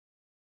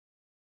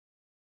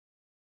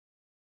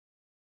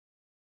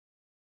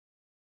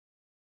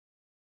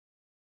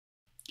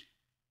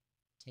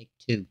Take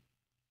two.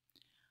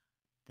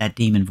 That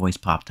demon voice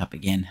popped up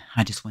again.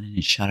 I just went in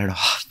and shut it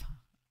off.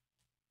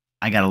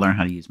 I got to learn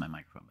how to use my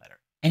microphone better.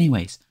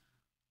 Anyways,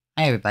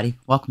 hi everybody.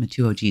 Welcome to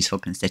 2 OGs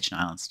Spoken in Stitch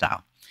Island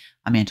style.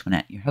 I'm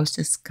Antoinette, your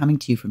hostess, coming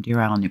to you from Deer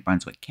Island, New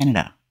Brunswick,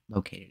 Canada,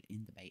 located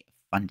in the Bay of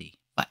Fundy.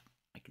 But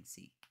I can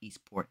see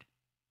Eastport,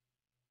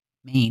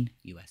 Maine,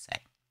 USA.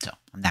 So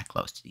I'm that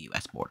close to the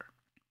US border.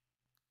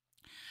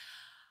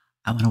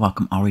 I want to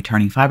welcome all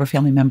returning Fiber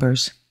family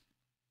members,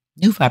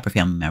 new Fiber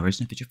family members,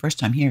 and if it's your first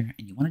time here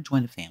and you want to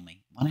join the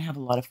family, want to have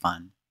a lot of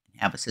fun, and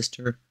have a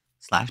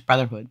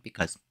sister/brotherhood,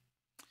 because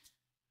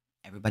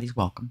everybody's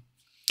welcome,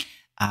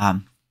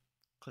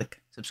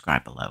 click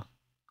subscribe below.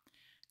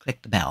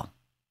 Click the bell,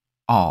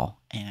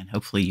 all, and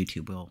hopefully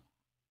YouTube will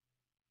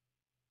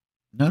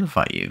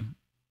notify you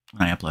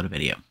when I upload a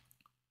video,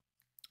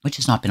 which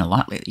has not been a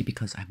lot lately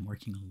because I'm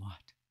working a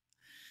lot.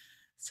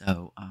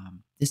 So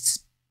this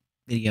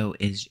video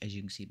is, as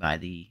you can see by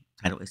the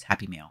title, is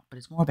Happy Mail, but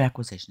it's more of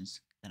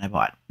acquisitions that I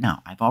bought.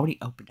 Now, I've already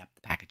opened up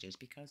the packages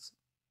because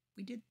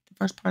we did the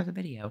first part of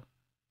the video,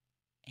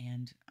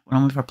 and when I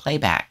went for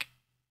playback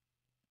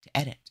to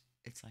edit,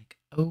 it's like,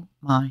 oh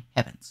my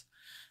heavens,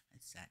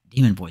 it's that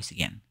demon voice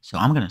again. So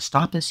I'm going to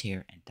stop this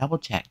here and double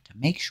check to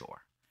make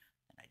sure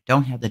that I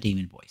don't have the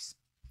demon voice.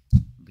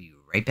 I'll be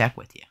right back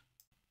with you.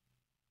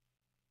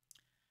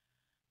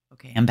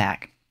 Okay, I'm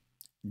back.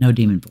 No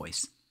demon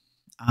voice.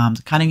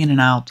 Cutting in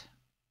and out.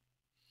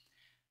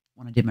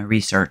 When I did my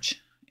research,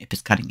 if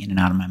it's cutting in and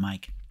out of my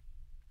mic,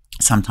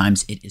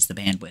 sometimes it is the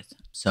bandwidth,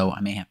 so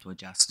I may have to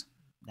adjust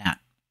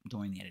that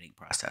during the editing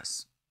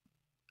process.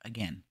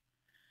 Again,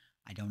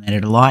 I don't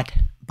edit a lot,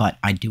 but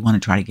I do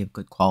want to try to give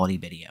good quality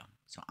video,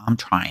 so I'm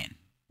trying.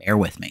 Bear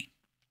with me.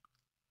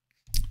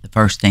 The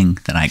first thing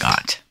that I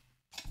got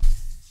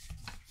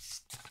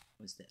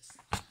was this.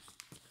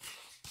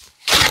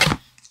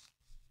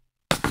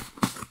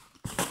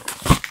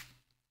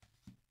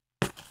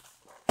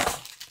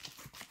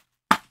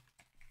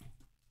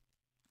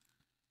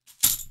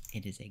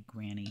 It is a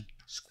granny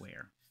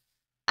square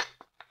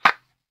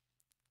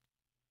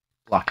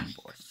blocking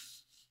board.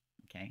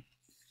 Okay.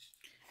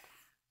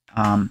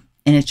 And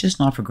it's just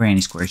not for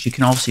granny squares. You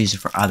can also use it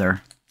for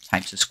other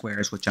types of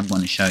squares, which I'm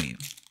going to show you.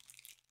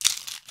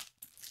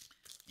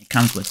 It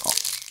comes with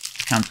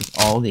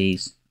all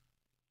these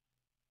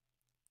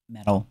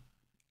metal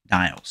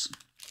dials.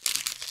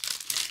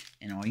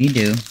 And all you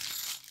do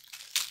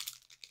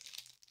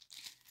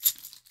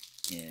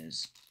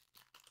is,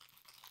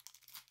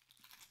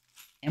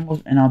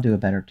 and I'll do a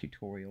better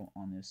tutorial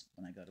on this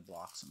when I go to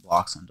blocks and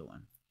blocks I'm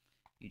doing.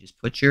 You just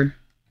put your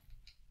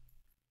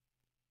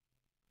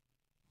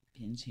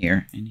pins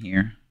here and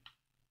here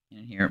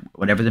and here,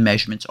 whatever the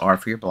measurements are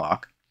for your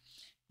block,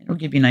 and it'll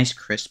give you nice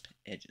crisp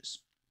edges.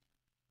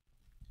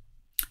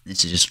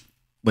 This is just,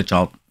 which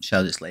I'll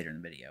show this later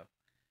in the video.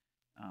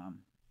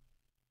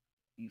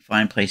 You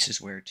find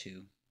places where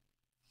to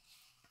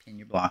pin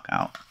your block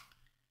out,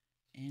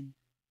 and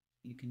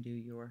you can do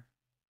your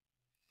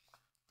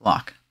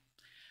block.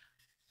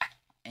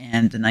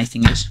 And the nice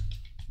thing is,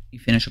 you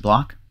finish a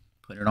block,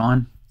 put it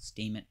on,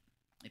 steam it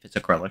if it's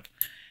acrylic,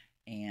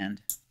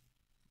 and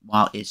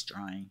while it's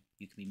drying,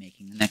 you can be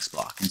making the next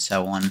block, and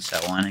so on,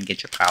 and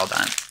get your pile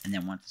done. And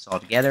then once it's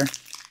all together,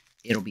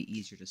 it'll be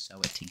easier to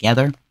sew it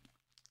together.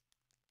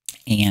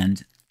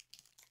 And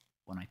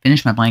when I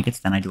finish my blankets,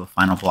 then I do a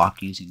final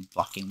block using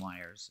blocking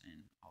wires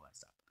and all that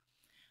stuff.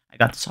 I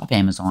got this off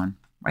Amazon,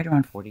 right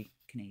around 40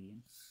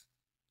 Canadian.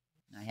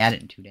 And I had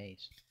it in 2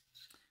 days.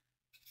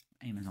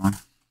 Amazon.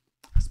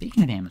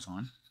 Speaking of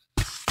Amazon,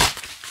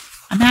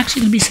 I'm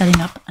actually going to be setting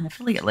up an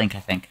affiliate link, I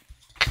think,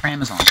 for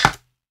Amazon.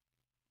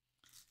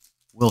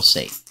 We'll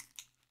see.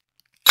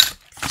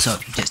 So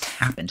if you just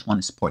happen to want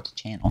to support the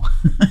channel,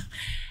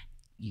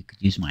 you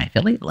could use my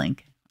affiliate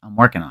link. I'm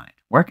working on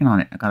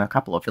it. I got a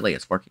couple of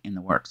affiliates working in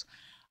the works.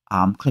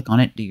 Click on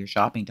it, do your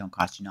shopping, don't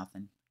cost you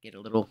nothing. Get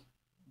a little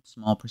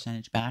small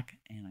percentage back,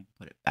 and I can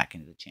put it back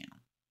into the channel.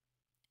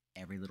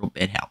 Every little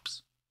bit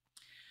helps.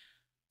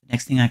 The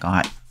next thing I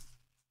got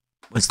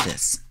was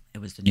this. It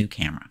was the new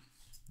camera.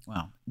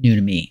 Well, new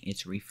to me.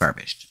 It's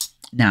refurbished.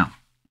 Now,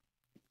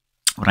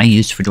 what I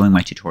used for doing my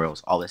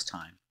tutorials all this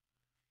time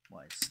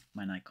was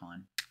my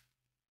Nikon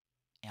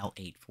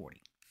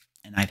L840.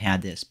 And I've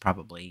had this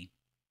probably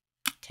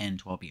 10,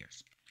 12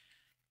 years.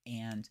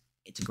 And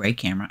it's a great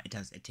camera.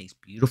 It takes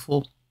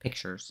beautiful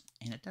pictures,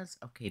 and it does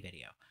okay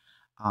video.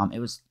 It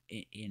was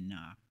in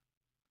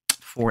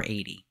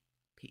 480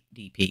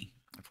 DP,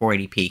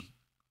 480p,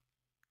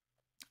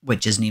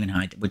 which isn't even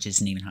high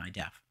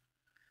def.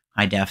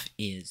 High def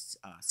is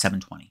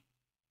 720,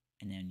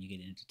 and then you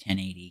get into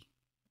 1080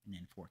 and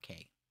then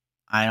 4K.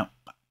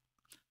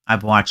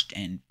 I've watched,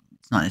 and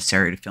it's not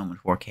necessary to film in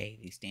 4K.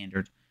 The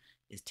standard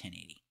is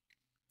 1080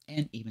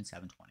 and even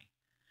 720.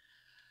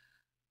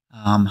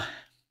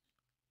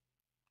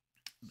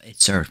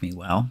 It served me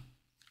well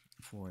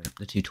for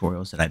the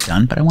tutorials that I've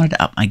done, but I wanted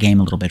to up my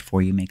game a little bit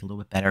for you, make it a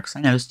little bit better, because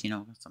I noticed,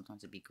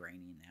 sometimes it'd be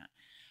grainy in that.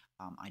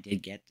 I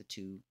did get the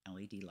 2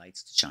 LED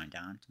lights to shine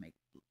down to make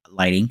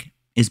lighting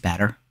is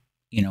better.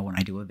 when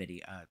I do a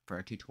video for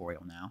a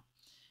tutorial now,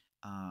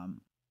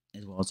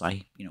 as well as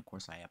of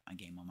course, I have my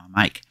game on my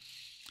mic.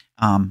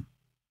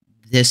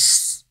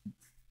 This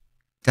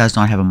does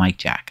not have a mic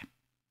jack,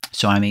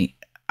 so I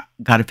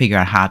got to figure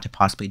out how to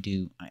possibly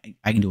do.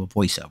 I can do a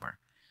voiceover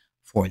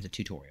for the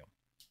tutorial.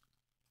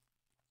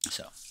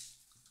 So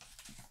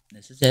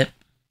this is it.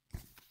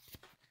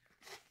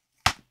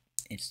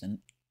 It's the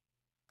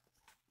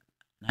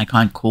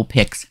Nikon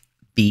Coolpix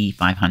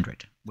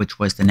B500, which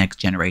was the next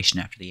generation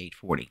after the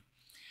 840.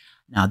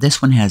 Now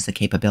this one has the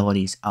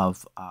capabilities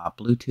of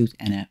Bluetooth,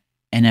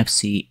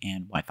 NFC,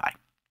 and Wi-Fi,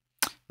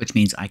 which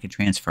means I can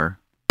transfer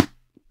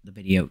the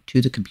video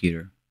to the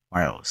computer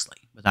wirelessly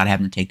without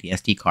having to take the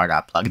SD card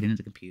out, plug it into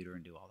the computer,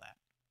 and do all that.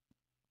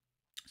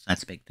 So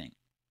that's a big thing.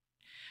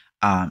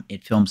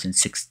 It films in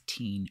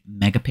 16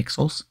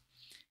 megapixels.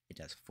 It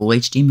does full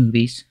HD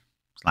movies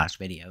 /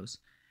 videos.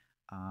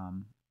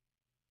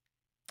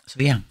 So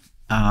yeah,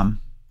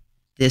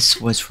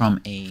 this was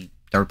from a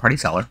third-party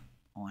seller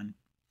on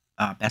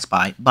Best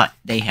Buy, but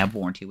they have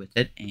warranty with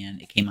it,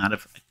 and it came out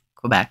of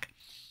Quebec.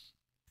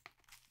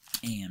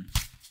 And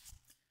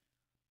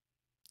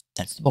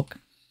that's the book.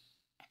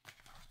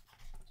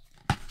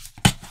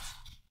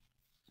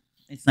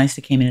 It's nice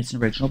it came in its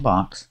original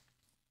box.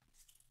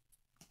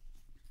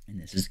 And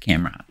this is the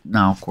camera.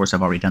 Now, of course,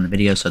 I've already done the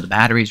video, so the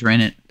batteries are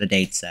in it, the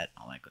date's set,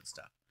 all that good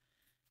stuff.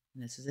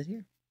 And this is it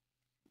here.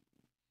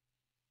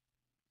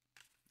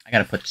 I got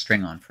to put the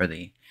string on for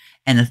the,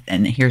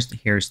 and here's the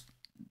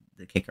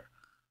kicker.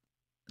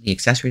 The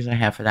accessories I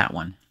have for that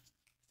one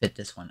fit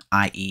this one,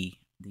 i.e.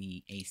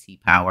 the AC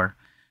power,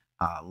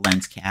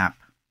 lens cap,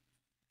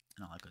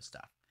 and all that good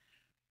stuff.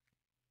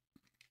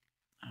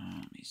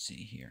 Let me see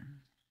here.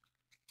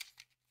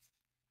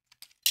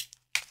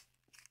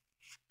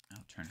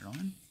 I'll turn it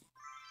on.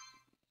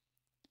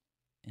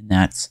 And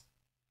that's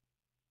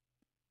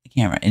the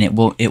camera, and it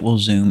will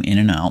zoom in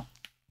and out.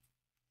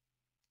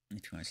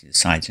 If you want to see the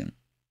side zoom.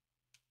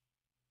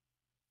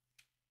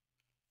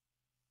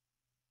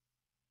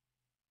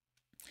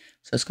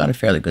 So it's got a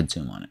fairly good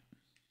zoom on it.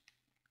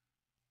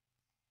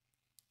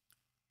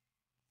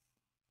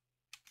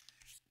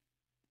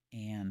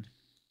 And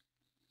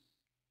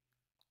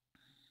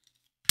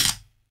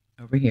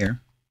over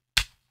here,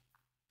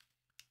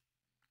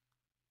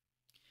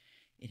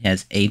 it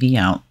has AV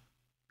out,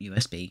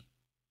 USB,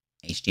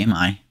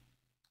 HDMI,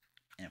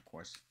 and of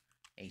course,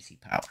 AC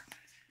power.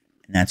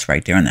 And that's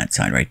right there on that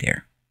side right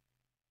there.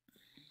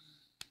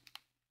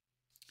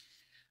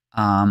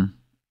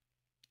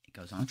 It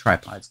goes on a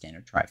tripod,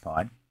 standard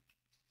tripod.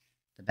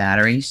 The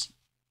batteries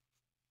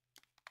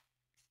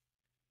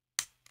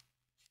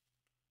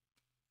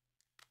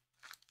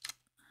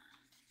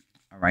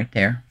are right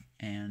there,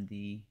 and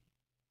the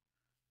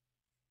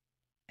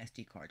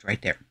SD card's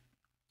right there.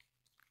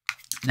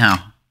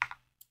 Now,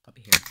 up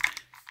here.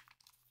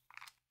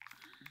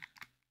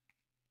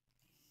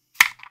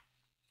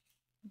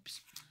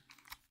 Oops.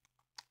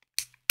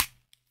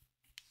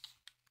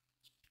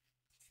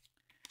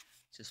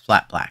 It's just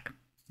flat black.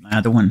 My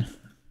other one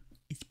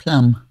is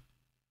plum.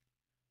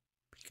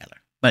 Pretty color.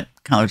 But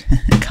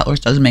colors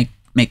doesn't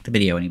make the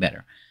video any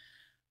better.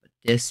 But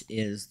this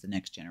is the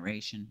next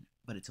generation,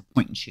 but it's a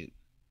point and shoot.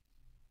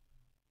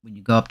 When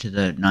you go up to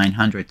the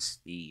 900s,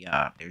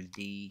 there's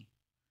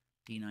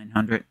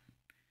D900,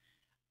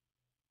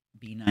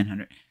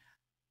 B900,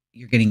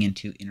 you're getting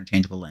into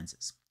interchangeable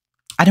lenses.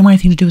 I don't want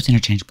anything to do with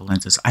interchangeable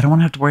lenses. I don't want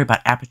to have to worry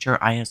about aperture,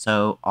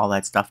 ISO, all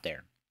that stuff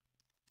there.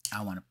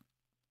 I want to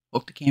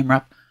hook the camera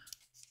up,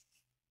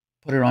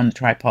 put it on the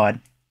tripod,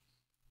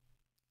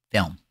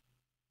 film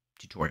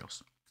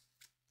tutorials.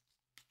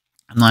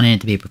 I'm not in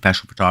it to be a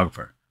professional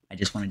photographer. I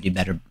just want to do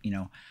better,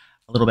 a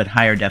little bit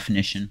higher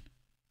definition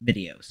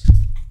videos.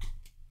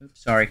 Oops,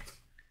 sorry.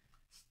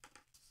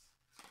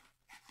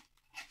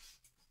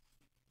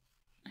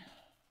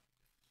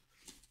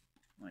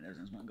 Why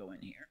doesn't this one go in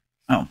here?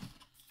 Oh,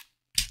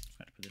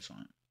 got to put this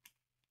on.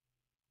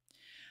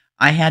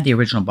 I had the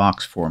original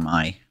box for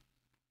my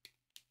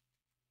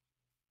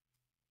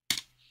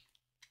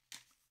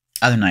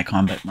other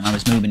Nikon, but when I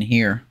was moving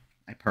here,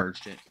 I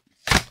purged it.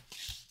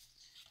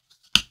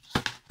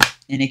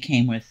 And it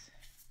came with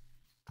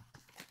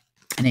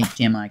an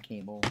HDMI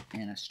cable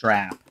and a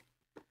strap.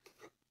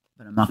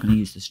 But I'm not going to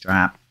use the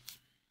strap.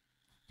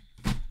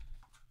 But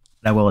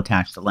I will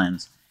attach the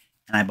lens.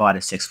 And I bought a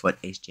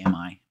 6-foot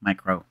HDMI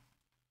micro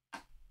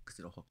because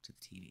it'll hook to the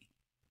TV.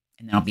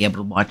 And then I'll be able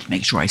to watch,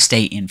 make sure I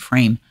stay in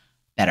frame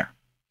better.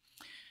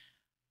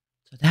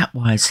 So that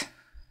was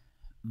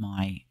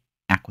my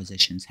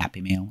acquisitions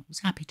happy mail. It was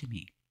happy to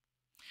me.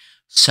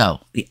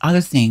 So the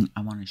other thing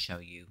I want to show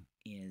you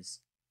is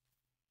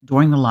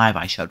during the live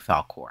I showed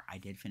Falkor. I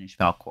did finish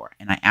Falkor,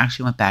 and I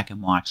actually went back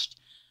and watched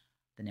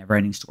the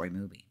Neverending Story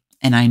movie.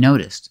 And I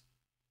noticed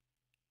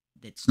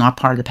it's not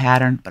part of the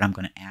pattern, but I'm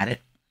going to add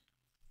it.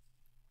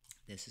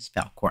 This is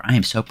Falkor. I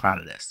am so proud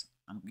of this.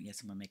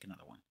 Yes, I'm going to make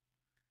another one.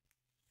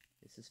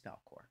 This is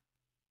Falkor.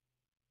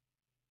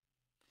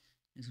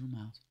 His little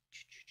mouth.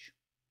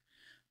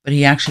 But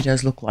he actually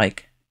does look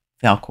like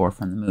Falkor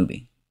from the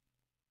movie.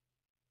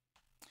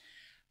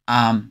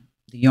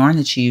 The yarn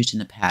that she used in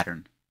the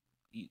pattern,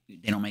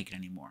 they don't make it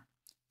anymore.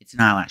 It's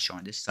an eyelash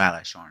yarn. This is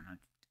eyelash yarn.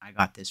 I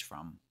got this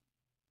from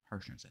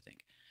Hirschner's, I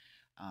think.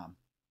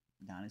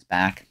 Down his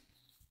back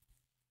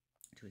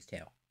to his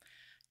tail.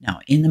 Now,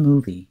 in the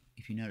movie,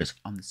 if you notice,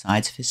 on the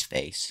sides of his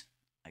face,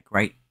 like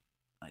right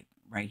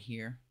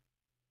here,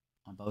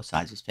 on both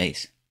sides of his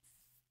face,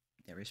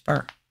 there is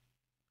fur.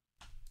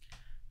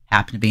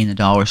 Happened to be in the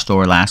dollar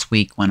store last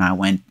week when I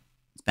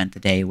spent the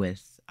day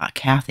with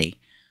Kathy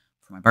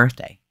for my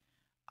birthday.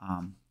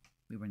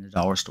 We were in the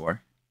dollar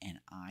store, and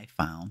I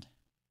found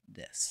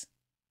this.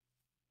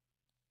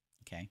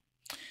 Okay,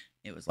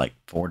 it was like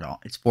 $4.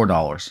 It's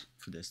 $4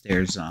 for this.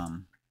 There's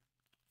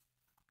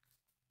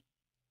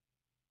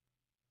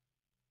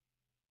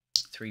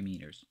 3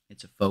 meters.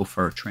 It's a faux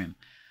fur trim,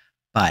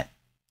 but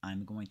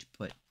I'm going to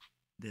put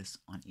this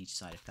on each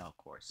side of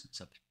Falcourse.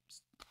 So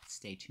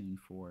stay tuned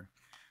for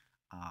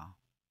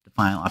the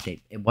final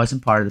update. It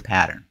wasn't part of the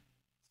pattern,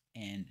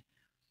 and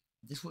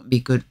this wouldn't be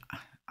good.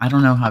 I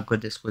don't know how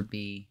good this would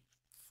be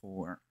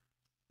for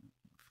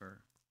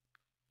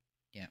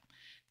yeah.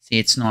 See,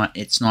 it's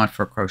not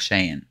for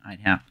crocheting.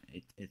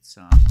 It's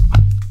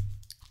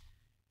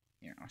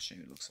here, I'll show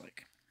you what it looks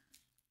like.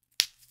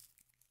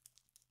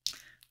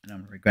 I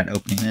don't regret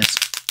opening this,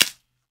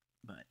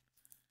 but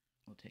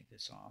we'll take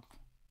this off.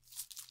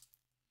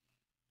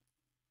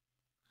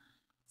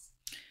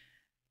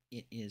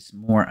 It is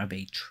more of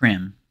a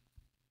trim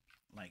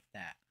like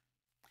that.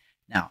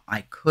 Now,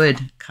 I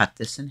could cut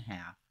this in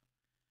half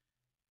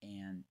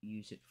and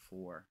use it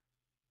for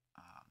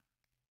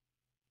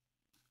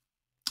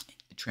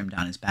the trim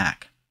down his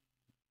back,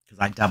 because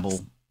I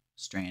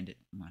double-stranded,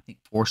 I think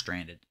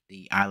 4-stranded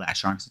the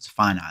eyelash yarn, because it's a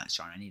fine eyelash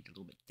yarn. I need a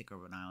little bit thicker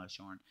of an eyelash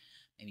yarn,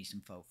 maybe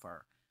some faux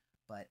fur.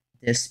 But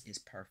this is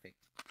perfect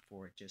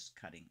for just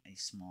cutting a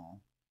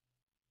small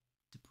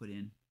to put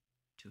in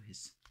to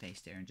his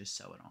face there and just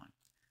sew it on.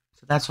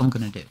 So that's what I'm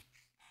going to do.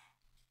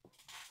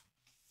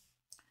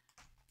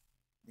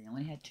 They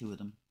only had 2 of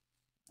them,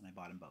 and I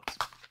bought them both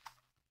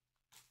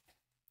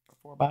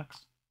for $4.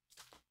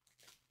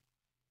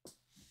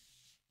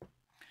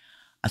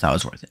 I thought it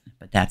was worth it,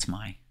 but that's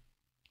my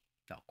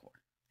Falcour.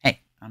 Hey,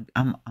 I'm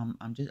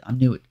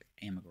new at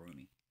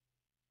amigurumi.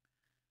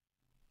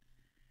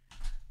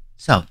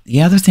 So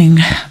the other thing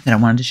that I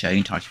wanted to show you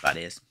and talk about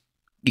is,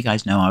 you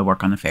guys know I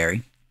work on the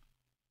ferry.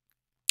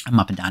 I'm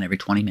up and down every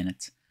 20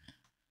 minutes.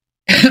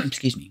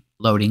 Excuse me,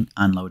 loading,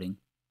 unloading,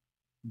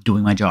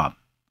 doing my job,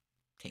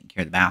 taking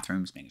care of the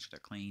bathrooms, making sure they're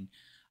clean,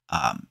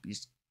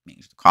 just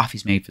making sure the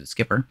coffee's made for the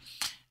skipper,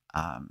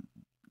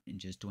 and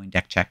just doing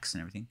deck checks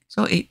and everything.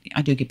 So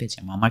I do get busy.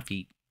 I'm on my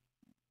feet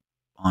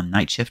on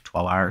night shift,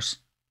 12 hours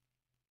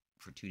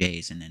for 2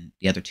 days, and then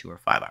the other 2 are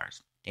 5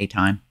 hours.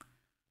 Daytime,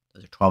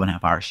 those are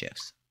 12.5-hour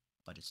shifts,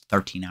 but it's a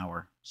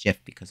 13-hour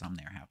shift because I'm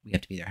there. We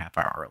have to be there half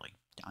hour early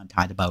to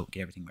untie the boat,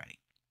 get everything ready.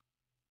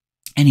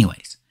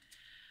 Anyways,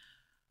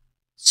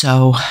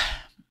 so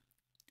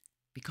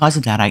because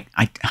of that,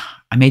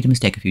 I made the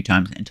mistake a few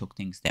times and took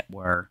things that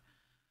were,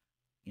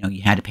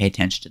 you had to pay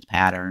attention to the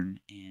pattern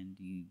and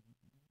you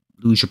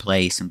lose your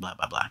place and blah,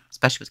 blah, blah.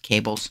 Especially with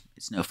cables.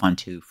 It's no fun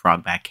to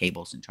frog back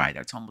cables and try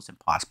that. It's almost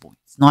impossible.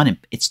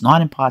 It's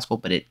not impossible,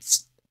 but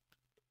it's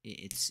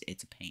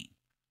a pain.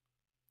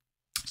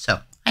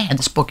 So I had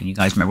this book, and you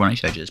guys remember when I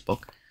showed you this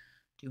book,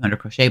 200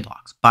 crochet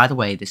blocks. By the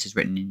way, this is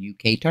written in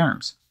UK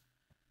terms.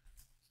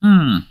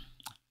 I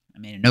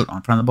made a note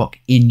on front of the book,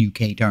 in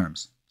UK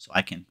terms. So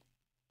I can,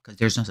 because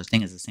there's no such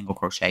thing as a single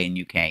crochet in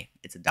UK.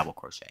 It's a double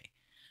crochet.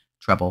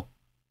 Treble,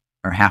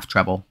 or half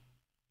treble,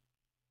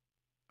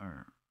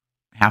 or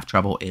half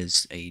treble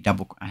is a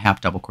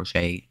half double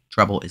crochet.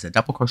 Treble is a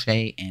double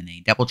crochet, and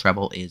a double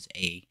treble is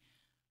a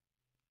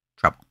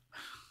treble.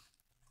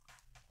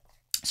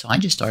 So I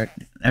just started,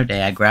 the other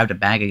day I grabbed a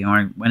bag of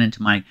yarn, went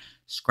into my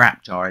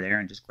scrap jar there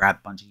and just grabbed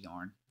a bunch of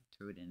yarn,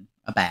 threw it in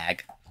a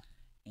bag,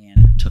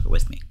 and took it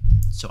with me.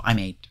 So I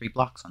made 3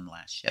 blocks on the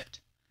last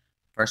shift.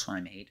 The first one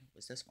I made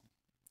was this one.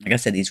 Like I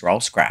said, these were all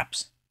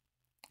scraps.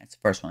 That's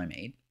the first one I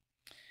made.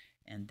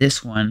 And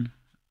this one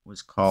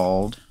was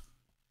called,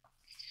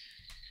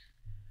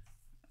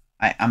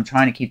 I'm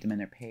trying to keep them in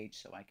their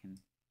page so I can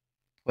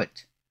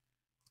put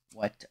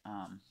what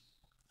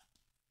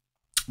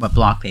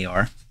block they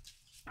are.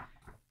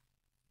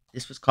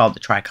 This was called the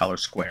Tricolor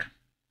Square.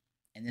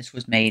 And this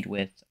was made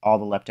with all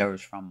the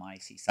leftovers from my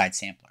Seaside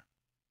Sampler.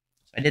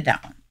 So I did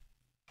that one.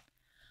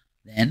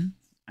 Then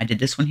I did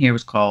this one here. It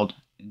was called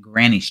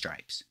Granny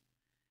Stripes.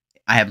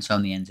 I haven't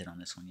sewn the ends in on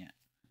this one yet.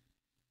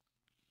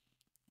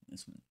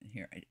 This one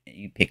here,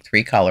 you pick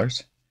 3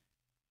 colors.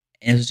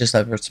 And it was just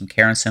over some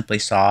Karen Simply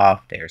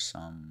Soft. There's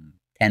some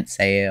Tent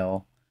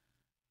Sail.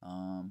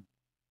 And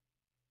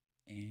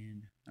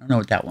I don't know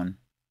what that one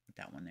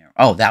there.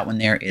 Oh, that one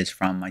there is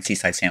from my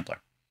Seaside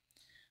Sampler.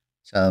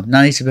 So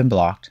none of these have been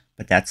blocked,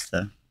 but that's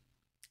the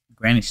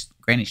Granny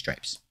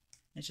Stripes.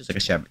 It's just like a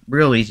shove.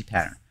 Real easy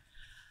pattern.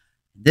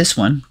 This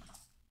one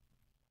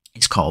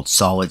is called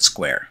Solid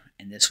Square,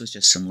 and this was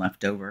just some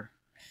leftover.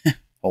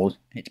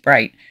 It's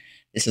bright.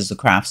 This is the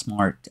Craft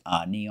Smart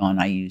neon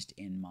I used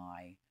in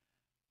my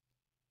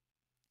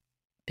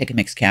Pick a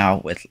Mix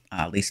Cow with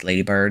Lisa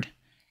Ladybird,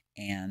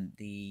 and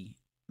the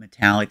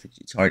metallic.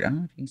 It's hard. I don't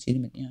know if you can see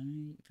the. You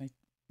know,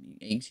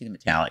 you can see the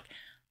metallic.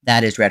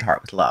 That is Red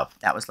Heart with Love.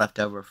 That was left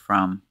over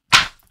from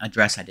a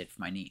dress I did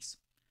for my niece.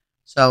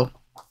 So,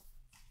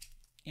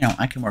 you know,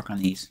 I can work on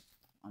these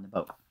on the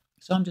boat.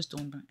 So I'm just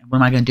doing. What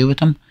am I going to do with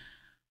them?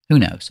 Who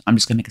knows? I'm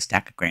just going to make a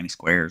stack of granny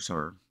squares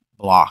or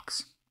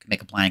blocks. Can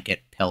make a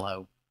blanket,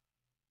 pillow,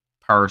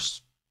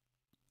 purse.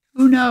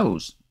 Who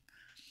knows?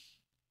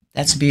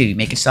 That's the beauty.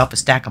 Make yourself a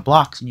stack of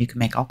blocks, and you can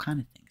make all kind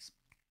of things.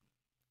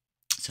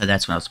 So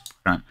that's what I was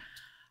putting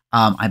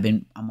on. I've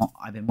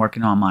been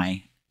working on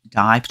my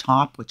dive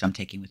top, which I'm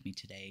taking with me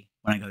today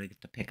when I go to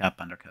get the pickup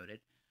undercoated.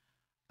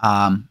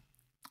 I'm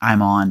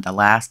on the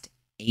last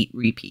 8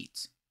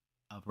 repeats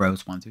of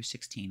rows 1 through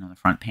 16 on the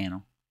front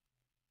panel.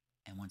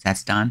 And once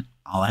that's done,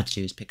 all I have to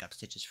do is pick up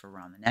stitches for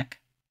around the neck,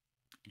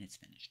 and it's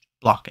finished.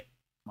 Block it,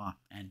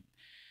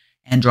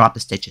 and drop the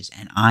stitches.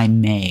 And I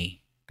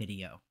may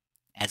video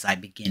as I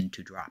begin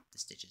to drop the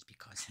stitches,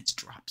 because it's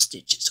drop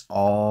stitches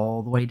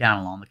all the way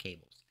down along the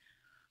cables.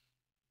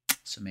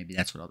 So maybe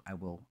that's what I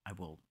will,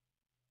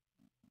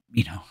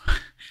 you know,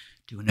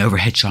 do an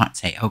overhead shot and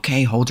say,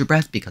 okay, hold your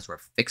breath, because we're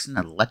fixing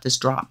to let this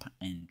drop,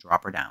 and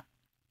drop her down.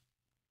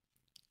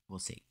 We'll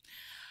see.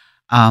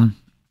 Other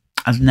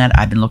than that,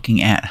 I've been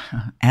looking at,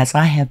 as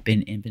I have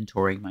been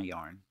inventorying my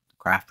yarn,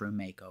 craft room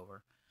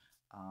makeover.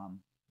 I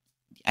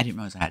didn't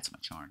realize I had so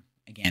much yarn.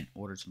 Again,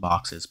 ordered some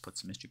boxes, put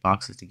some mystery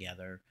boxes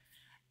together,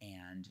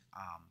 and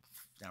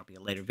that'll be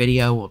a later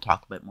video. We'll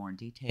talk a bit more in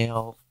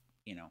detail.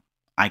 You know,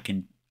 I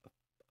can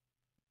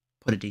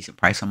put a decent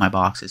price on my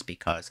boxes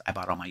because I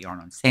bought all my yarn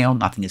on sale.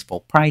 Nothing is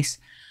full price.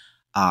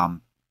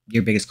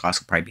 Your biggest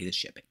cost will probably be the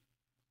shipping,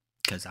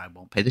 because I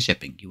won't pay the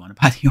shipping. You want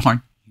to buy the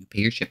yarn, you pay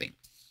your shipping.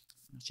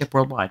 Ship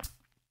worldwide.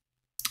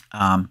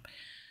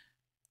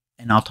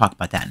 And I'll talk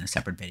about that in a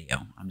separate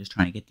video. I'm just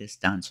trying to get this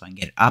done so I can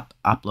get it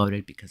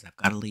uploaded, because I've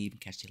got to leave and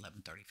catch the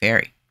 11:30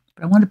 ferry.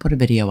 But I wanted to put a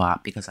video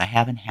up because I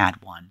haven't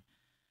had one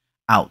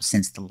out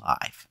since the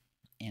live.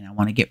 And I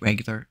want to get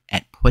regular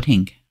at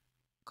putting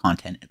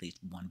content, at least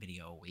one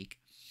video a week.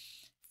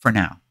 For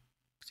now,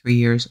 3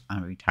 years,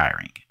 I'm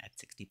retiring at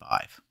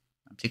 65.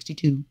 I'm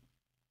 62.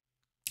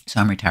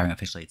 So I'm retiring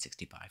officially at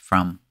 65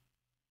 from,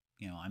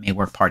 you know, I may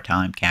work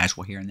part-time,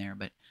 casual here and there,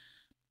 but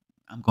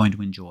I'm going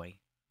to enjoy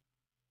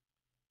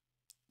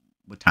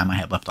what time I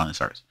have left on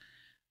this earth.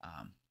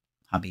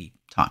 Hubby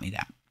taught me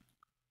that.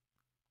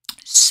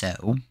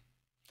 So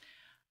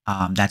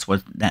that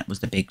was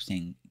the big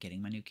thing,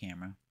 getting my new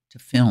camera to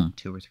film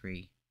 2 or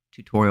 3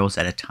 tutorials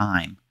at a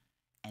time,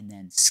 and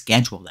then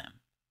schedule them,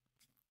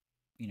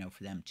 you know,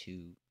 for them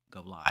to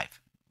go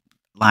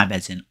live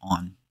as in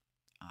on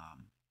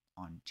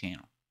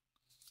channel,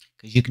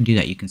 because you can do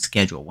that. You can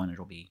schedule when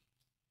it'll be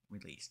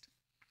released.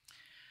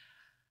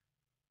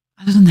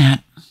 Other than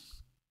that,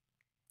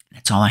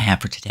 that's all I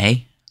have for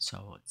today.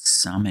 So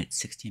I'm at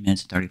 16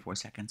 minutes and 34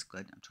 seconds.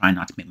 Good. I'm trying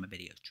not to make my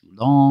videos too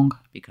long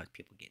because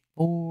people get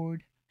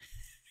bored.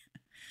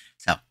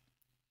 So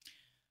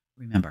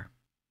remember,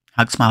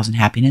 hug, smiles, and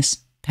happiness.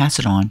 Pass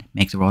it on.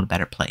 Make the world a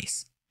better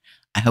place.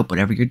 I hope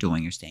whatever you're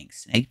doing, you're staying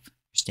safe,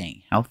 you're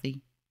staying healthy,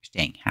 you're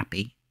staying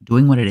happy,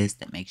 doing what it is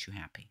that makes you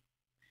happy.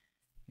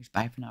 Here's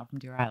bye for now from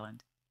Deer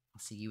Island. I'll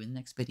see you in the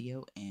next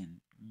video, and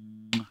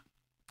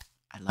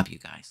I love you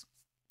guys.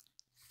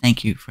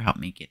 Thank you for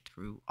helping me get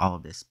through all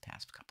of this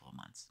past couple of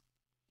months.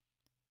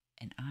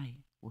 And I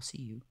will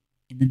see you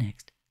in the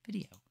next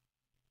video.